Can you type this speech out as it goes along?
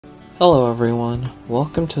Hello everyone,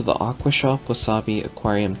 welcome to the Aquashop WASABI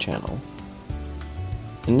Aquarium channel.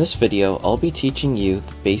 In this video, I'll be teaching you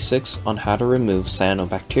the basics on how to remove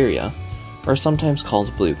cyanobacteria, or sometimes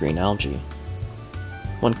called blue-green algae.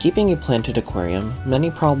 When keeping a planted aquarium, many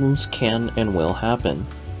problems can and will happen.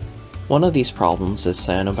 One of these problems is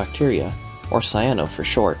cyanobacteria, or cyano for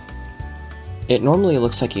short. It normally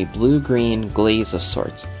looks like a blue-green glaze of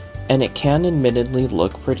sorts, and it can admittedly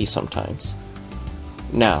look pretty sometimes.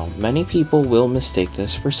 Now, many people will mistake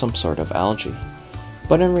this for some sort of algae,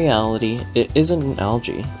 but in reality, it isn't an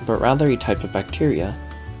algae, but rather a type of bacteria,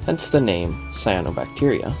 hence the name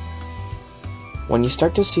Cyanobacteria. When you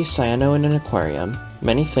start to see cyano in an aquarium,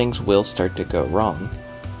 many things will start to go wrong.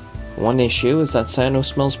 One issue is that cyano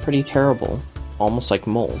smells pretty terrible, almost like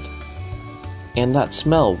mold. And that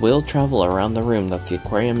smell will travel around the room that the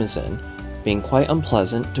aquarium is in, being quite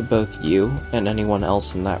unpleasant to both you and anyone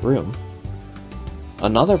else in that room.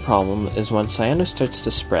 Another problem is when cyano starts to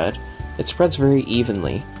spread, it spreads very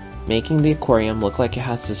evenly, making the aquarium look like it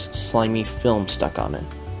has this slimy film stuck on it.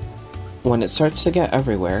 When it starts to get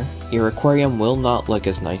everywhere, your aquarium will not look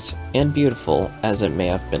as nice and beautiful as it may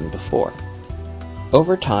have been before.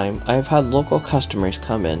 Over time, I have had local customers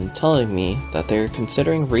come in telling me that they are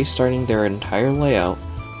considering restarting their entire layout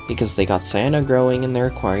because they got cyano growing in their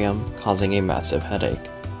aquarium, causing a massive headache.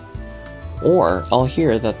 Or I'll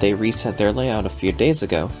hear that they reset their layout a few days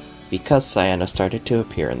ago because cyano started to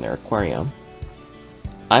appear in their aquarium.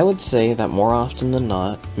 I would say that more often than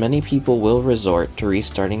not, many people will resort to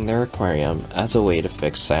restarting their aquarium as a way to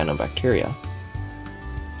fix cyanobacteria.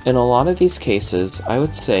 In a lot of these cases, I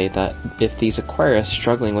would say that if these aquarists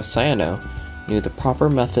struggling with cyano knew the proper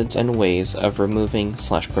methods and ways of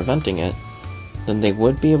removing/preventing it, then they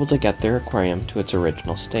would be able to get their aquarium to its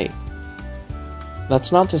original state.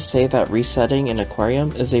 That's not to say that resetting an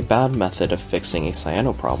aquarium is a bad method of fixing a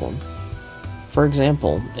cyano problem. For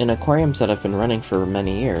example, in aquariums that have been running for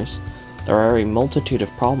many years, there are a multitude of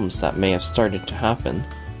problems that may have started to happen,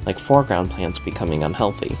 like foreground plants becoming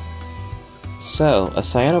unhealthy. So, a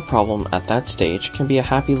cyano problem at that stage can be a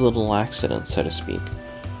happy little accident, so to speak,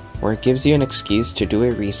 where it gives you an excuse to do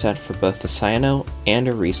a reset for both the cyano and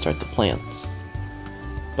to restart the plants.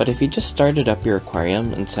 But if you just started up your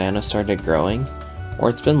aquarium and cyano started growing, or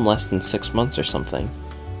it's been less than 6 months or something,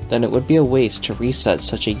 then it would be a waste to reset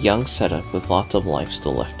such a young setup with lots of life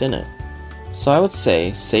still left in it. So I would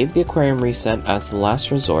say, save the aquarium reset as the last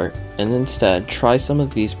resort, and instead try some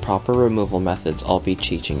of these proper removal methods I'll be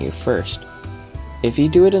teaching you first. If you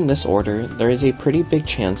do it in this order, there is a pretty big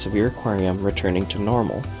chance of your aquarium returning to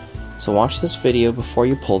normal, so watch this video before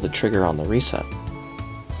you pull the trigger on the reset.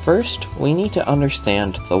 First, we need to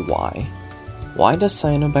understand the why. Why does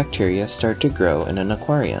cyanobacteria start to grow in an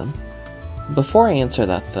aquarium? Before I answer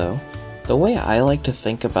that though, the way I like to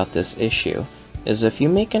think about this issue is if you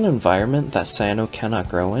make an environment that cyano cannot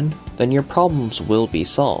grow in, then your problems will be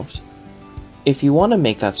solved. If you want to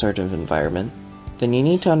make that sort of environment, then you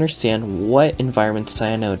need to understand what environment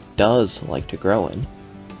cyano does like to grow in.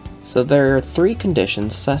 So there are 3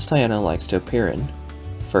 conditions that cyano likes to appear in.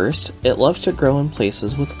 First, it loves to grow in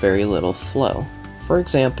places with very little flow. For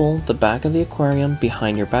example, the back of the aquarium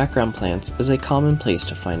behind your background plants is a common place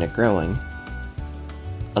to find it growing.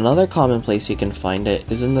 Another common place you can find it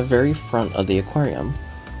is in the very front of the aquarium,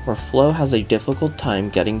 where flow has a difficult time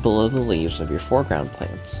getting below the leaves of your foreground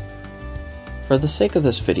plants. For the sake of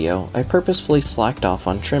this video, I purposefully slacked off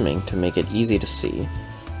on trimming to make it easy to see,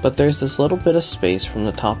 but there's this little bit of space from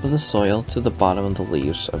the top of the soil to the bottom of the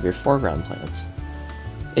leaves of your foreground plants.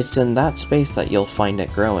 It's in that space that you'll find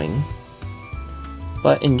it growing.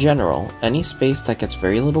 But in general, any space that gets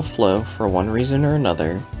very little flow for one reason or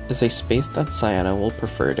another is a space that cyano will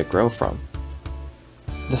prefer to grow from.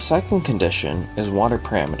 The second condition is water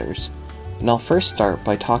parameters, and I'll first start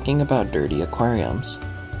by talking about dirty aquariums.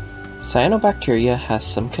 Cyanobacteria has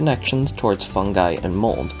some connections towards fungi and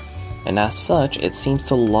mold, and as such it seems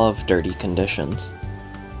to love dirty conditions.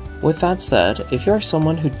 With that said, if you are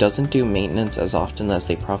someone who doesn't do maintenance as often as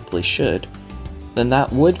they probably should, then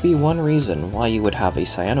that would be one reason why you would have a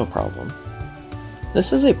cyano problem.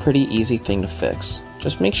 This is a pretty easy thing to fix.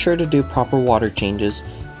 Just make sure to do proper water changes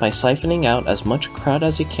by siphoning out as much crud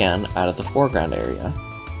as you can out of the foreground area.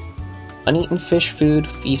 Uneaten fish food,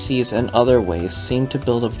 feces, and other waste seem to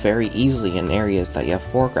build up very easily in areas that you have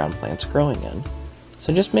foreground plants growing in.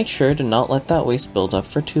 So just make sure to not let that waste build up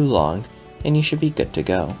for too long, and you should be good to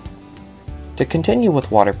go. To continue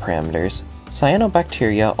with water parameters,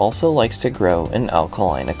 cyanobacteria also likes to grow in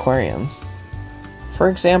alkaline aquariums. For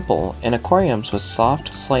example, in aquariums with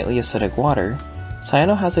soft, slightly acidic water,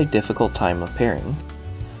 cyano has a difficult time appearing.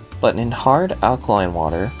 But in hard, alkaline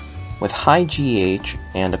water, with high GH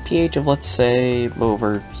and a pH of, let's say,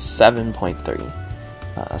 over 7.3.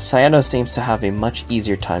 Cyano seems to have a much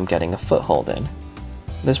easier time getting a foothold in.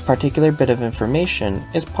 This particular bit of information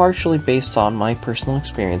is partially based on my personal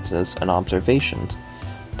experiences and observations,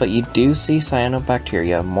 but you do see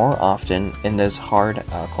cyanobacteria more often in those hard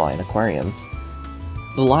alkaline aquariums.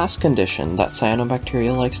 The last condition that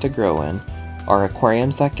cyanobacteria likes to grow in are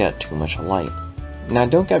aquariums that get too much light. Now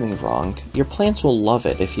don't get me wrong, your plants will love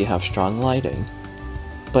it if you have strong lighting,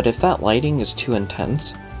 but if that lighting is too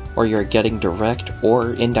intense, or you're getting direct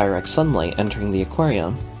or indirect sunlight entering the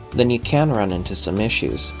aquarium, then you can run into some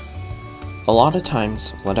issues. A lot of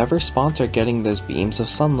times, whatever spots are getting those beams of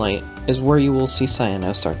sunlight is where you will see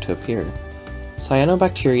cyano start to appear.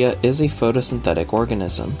 Cyanobacteria is a photosynthetic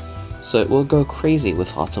organism, so it will go crazy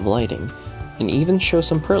with lots of lighting, and even show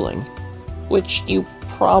some pearling, which you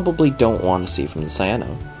probably don't want to see from the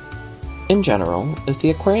cyano. In general, if the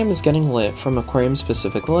aquarium is getting lit from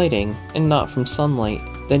aquarium-specific lighting and not from sunlight,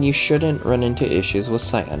 then you shouldn't run into issues with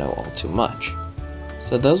cyano all too much.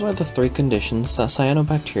 So those are the 3 conditions that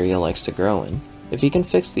cyanobacteria likes to grow in. If you can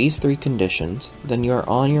fix these 3 conditions, then you are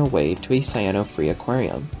on your way to a cyano-free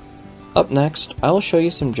aquarium. Up next, I will show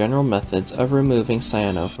you some general methods of removing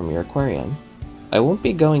cyano from your aquarium. I won't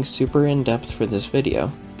be going super in-depth for this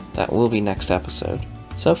video, that will be next episode.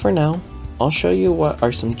 So for now, I'll show you what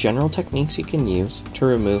are some general techniques you can use to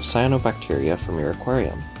remove cyanobacteria from your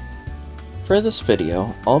aquarium. For this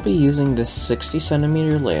video, I'll be using this 60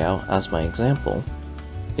 cm layout as my example.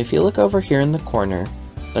 If you look over here in the corner,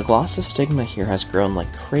 the glossostigma here has grown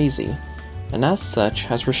like crazy, and as such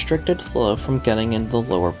has restricted flow from getting into the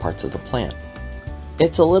lower parts of the plant.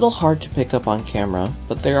 It's a little hard to pick up on camera,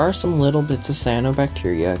 but there are some little bits of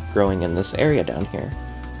cyanobacteria growing in this area down here.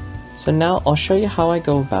 So now I'll show you how I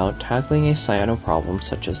go about tackling a cyano problem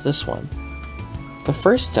such as this one. The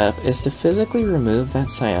first step is to physically remove that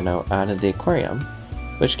cyano out of the aquarium,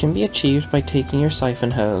 which can be achieved by taking your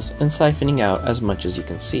siphon hose and siphoning out as much as you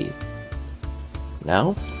can see.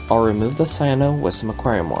 Now, I'll remove the cyano with some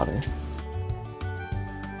aquarium water.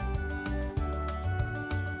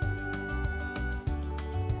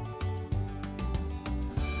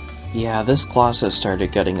 Yeah, this gloss has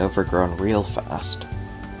started getting overgrown real fast.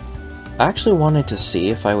 I actually wanted to see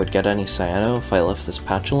if I would get any cyano if I left this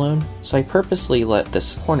patch alone, so I purposely let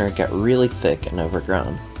this corner get really thick and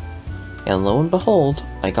overgrown. And lo and behold,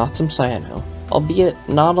 I got some cyano, albeit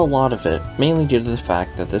not a lot of it, mainly due to the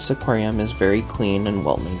fact that this aquarium is very clean and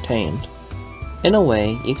well maintained. In a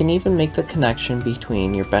way, you can even make the connection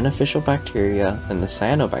between your beneficial bacteria and the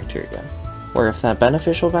cyanobacteria, where if that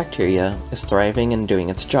beneficial bacteria is thriving and doing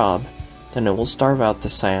its job, then it will starve out the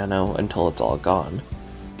cyano until it's all gone.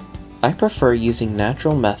 I prefer using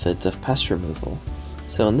natural methods of pest removal,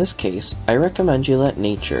 so in this case, I recommend you let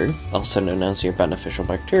nature, also known as your beneficial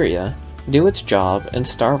bacteria, do its job and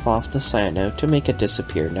starve off the cyano to make it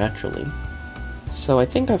disappear naturally. So I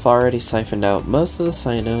think I've already siphoned out most of the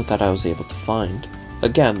cyano that I was able to find.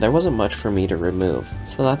 Again, there wasn't much for me to remove,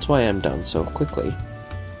 so that's why I'm done so quickly.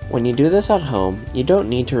 When you do this at home, you don't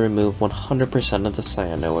need to remove 100% of the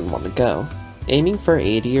cyano in one go. Aiming for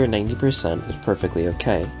 80 or 90% is perfectly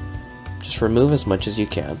okay. Just remove as much as you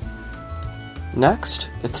can.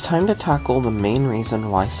 Next, it's time to tackle the main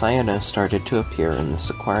reason why cyano started to appear in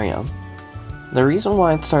this aquarium. The reason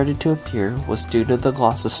why it started to appear was due to the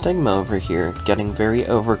glossostigma over here getting very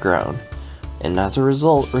overgrown, and as a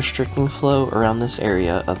result restricting flow around this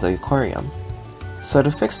area of the aquarium. So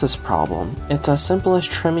to fix this problem, it's as simple as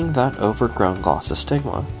trimming that overgrown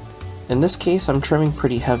glossostigma. In this case, I'm trimming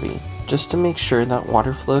pretty heavy, just to make sure that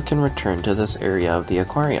water flow can return to this area of the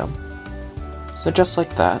aquarium. So just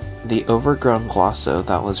like that, the overgrown glosso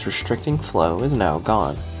that was restricting flow is now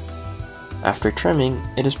gone. After trimming,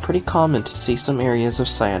 it is pretty common to see some areas of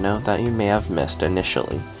cyano that you may have missed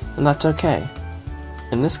initially, and that's okay.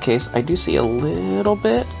 In this case, I do see a little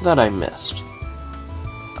bit that I missed.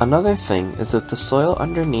 Another thing is if the soil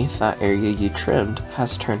underneath that area you trimmed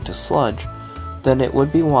has turned to sludge, then it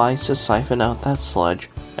would be wise to siphon out that sludge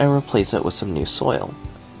and replace it with some new soil.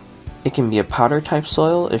 It can be a powder type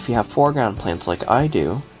soil if you have foreground plants like I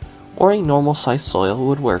do, or a normal sized soil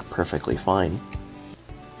would work perfectly fine.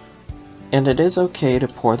 And it is okay to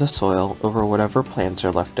pour the soil over whatever plants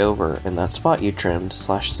are left over in that spot you trimmed /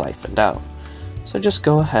 siphoned out, so just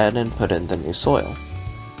go ahead and put in the new soil.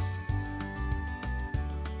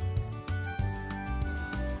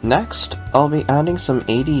 Next, I'll be adding some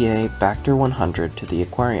ADA Bacter 100 to the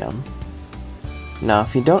aquarium. Now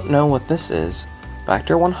if you don't know what this is,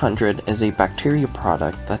 Bacter 100 is a bacteria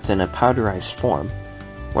product that's in a powderized form,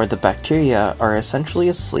 where the bacteria are essentially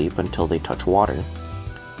asleep until they touch water.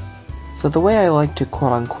 So the way I like to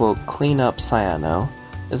quote-unquote clean up cyano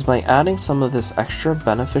is by adding some of this extra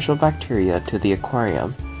beneficial bacteria to the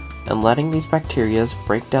aquarium and letting these bacteria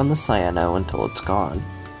break down the cyano until it's gone.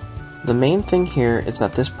 The main thing here is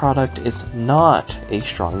that this product is not a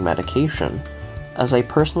strong medication, as I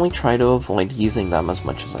personally try to avoid using them as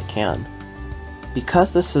much as I can.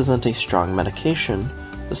 Because this isn't a strong medication,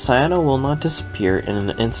 the cyano will not disappear in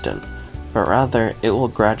an instant, but rather it will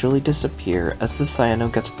gradually disappear as the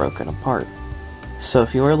cyano gets broken apart. So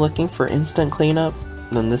if you are looking for instant cleanup,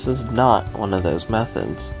 then this is not one of those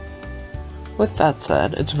methods. With that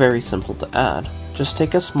said, it's very simple to add. Just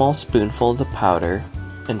take a small spoonful of the powder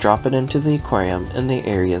and drop it into the aquarium in the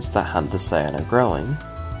areas that had the cyano growing.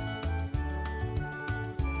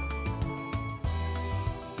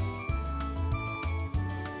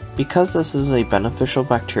 Because this is a beneficial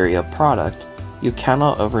bacteria product, you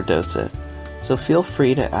cannot overdose it, so feel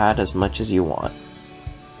free to add as much as you want.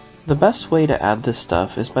 The best way to add this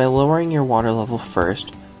stuff is by lowering your water level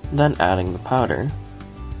first, then adding the powder.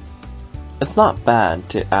 It's not bad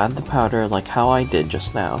to add the powder like how I did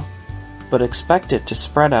just now, but expect it to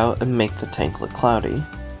spread out and make the tank look cloudy.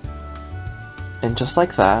 And just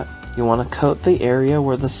like that, you want to coat the area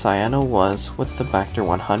where the cyano was with the Bacter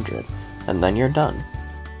 100, and then you're done.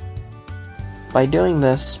 By doing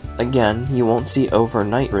this, again, you won't see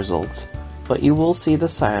overnight results, but you will see the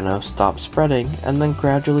cyano stop spreading and then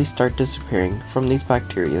gradually start disappearing from these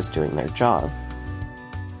bacteria doing their job.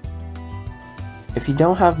 If you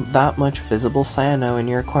don't have that much visible cyano in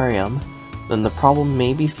your aquarium, then the problem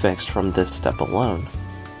may be fixed from this step alone.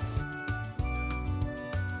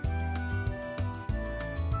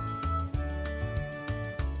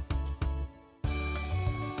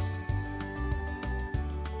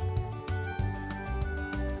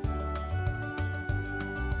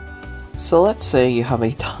 So let's say you have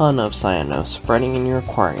a ton of cyano spreading in your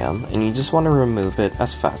aquarium and you just want to remove it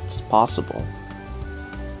as fast as possible.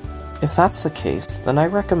 If that's the case, then I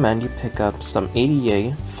recommend you pick up some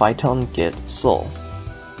ADA Phyton Git Sol.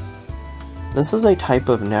 This is a type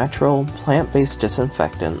of natural, plant-based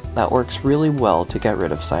disinfectant that works really well to get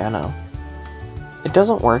rid of cyano. It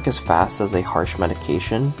doesn't work as fast as a harsh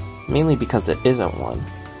medication, mainly because it isn't one,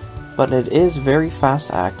 but it is very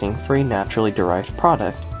fast acting for a naturally derived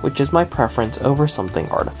product, which is my preference over something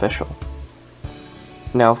artificial.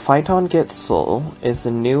 Now, Phyton Git Sol is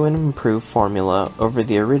the new and improved formula over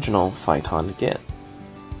the original Phyton Git.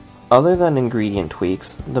 Other than ingredient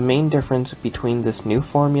tweaks, the main difference between this new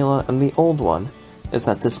formula and the old one is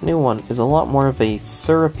that this new one is a lot more of a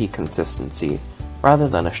syrupy consistency rather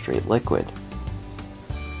than a straight liquid.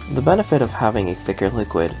 The benefit of having a thicker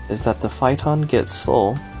liquid is that the Phyton Git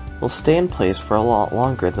Sol will stay in place for a lot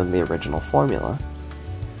longer than the original formula.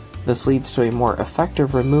 This leads to a more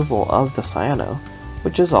effective removal of the cyano,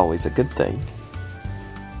 which is always a good thing.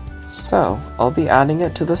 So, I'll be adding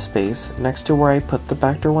it to the space next to where I put the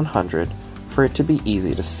Bacter 100 for it to be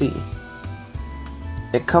easy to see.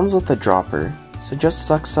 It comes with a dropper, so just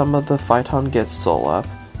suck some of the Phyton Git Sol up,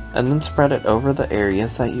 and then spread it over the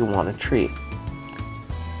areas that you want to treat.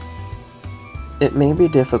 It may be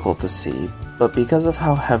difficult to see, but because of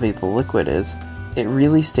how heavy the liquid is, it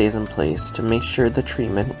really stays in place to make sure the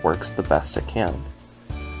treatment works the best it can.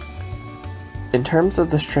 In terms of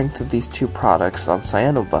the strength of these two products on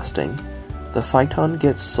cyanobusting, the Phyton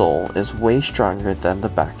Git Sol is way stronger than the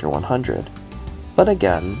Bacter 100. But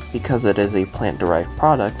again, because it is a plant-derived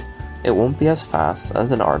product, it won't be as fast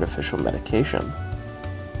as an artificial medication.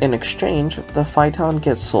 In exchange, the Phyton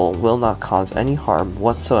Git Sol will not cause any harm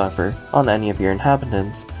whatsoever on any of your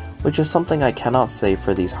inhabitants, which is something I cannot say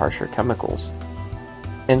for these harsher chemicals.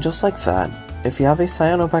 And just like that, if you have a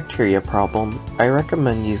cyanobacteria problem, I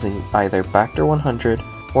recommend using either Bacter 100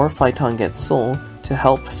 or Phyton Git Sol to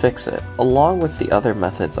help fix it, along with the other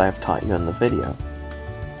methods I have taught you in the video.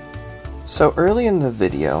 So early in the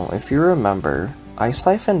video, if you remember, I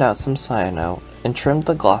siphoned out some cyano and trimmed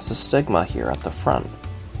the glossus stigma here at the front.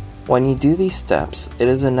 When you do these steps, it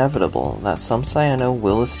is inevitable that some cyano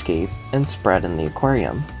will escape and spread in the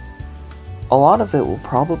aquarium. A lot of it will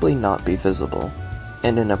probably not be visible,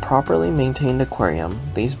 and in a properly maintained aquarium,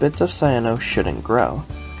 these bits of cyano shouldn't grow.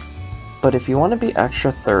 But if you want to be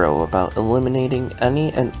extra thorough about eliminating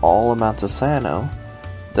any and all amounts of cyano,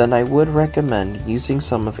 then I would recommend using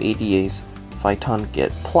some of ADA's Phyton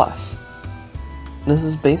Git Plus. This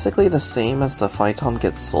is basically the same as the Phyton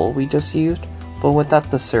Git Sol we just used, but without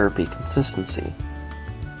the syrupy consistency.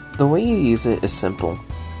 The way you use it is simple.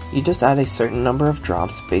 You just add a certain number of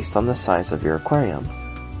drops based on the size of your aquarium.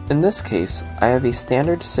 In this case, I have a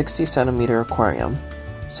standard 60 centimeter aquarium,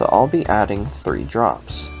 so I'll be adding 3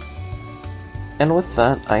 drops. And with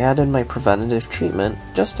that, I added my preventative treatment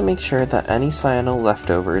just to make sure that any cyano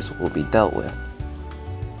leftovers will be dealt with.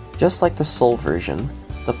 Just like the Sol version,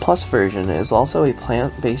 the Plus version is also a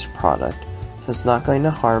plant-based product, so it's not going to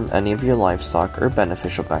harm any of your livestock or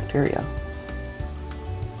beneficial bacteria.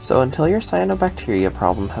 So until your cyanobacteria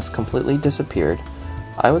problem has completely disappeared,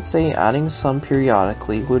 I would say adding some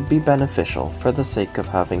periodically would be beneficial for the sake of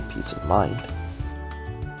having peace of mind.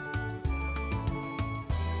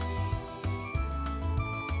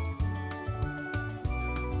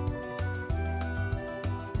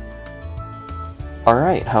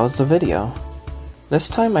 Alright, how's the video? This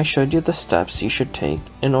time I showed you the steps you should take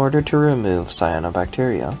in order to remove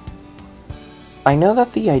cyanobacteria. I know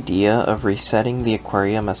that the idea of resetting the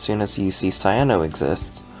aquarium as soon as you see cyano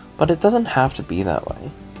exists, but it doesn't have to be that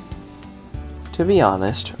way. To be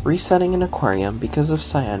honest, resetting an aquarium because of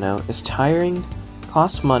cyano is tiring,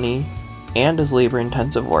 costs money, and is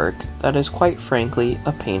labor-intensive work that is quite frankly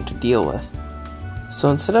a pain to deal with. So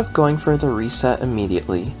instead of going for the reset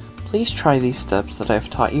immediately, please try these steps that I've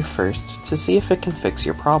taught you first to see if it can fix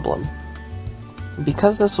your problem.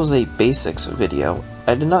 Because this was a basics video,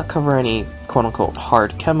 I did not cover any quote-unquote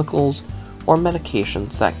hard chemicals or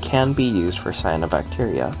medications that can be used for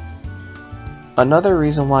cyanobacteria. Another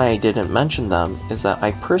reason why I didn't mention them is that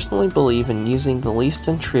I personally believe in using the least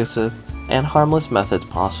intrusive and harmless methods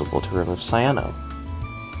possible to remove cyano.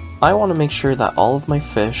 I want to make sure that all of my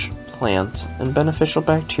fish, plants, and beneficial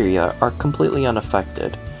bacteria are completely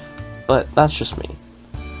unaffected, but that's just me.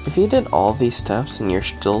 If you did all of these steps and you're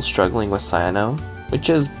still struggling with cyano, which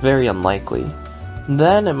is very unlikely,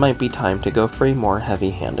 then it might be time to go for a more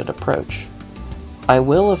heavy-handed approach. I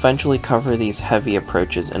will eventually cover these heavy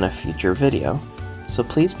approaches in a future video, so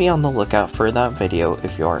please be on the lookout for that video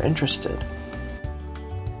if you are interested.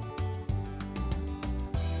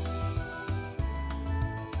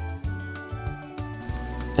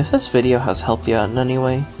 If this video has helped you out in any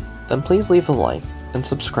way, then please leave a like and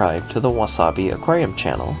subscribe to the WASABI Aquarium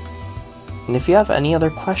channel. And if you have any other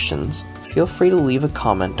questions, feel free to leave a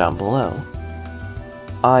comment down below.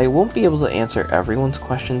 I won't be able to answer everyone's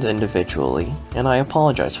questions individually, and I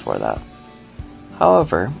apologize for that.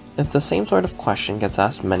 However, if the same sort of question gets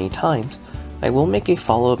asked many times, I will make a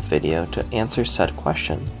follow-up video to answer said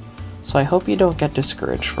question, so I hope you don't get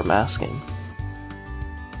discouraged from asking.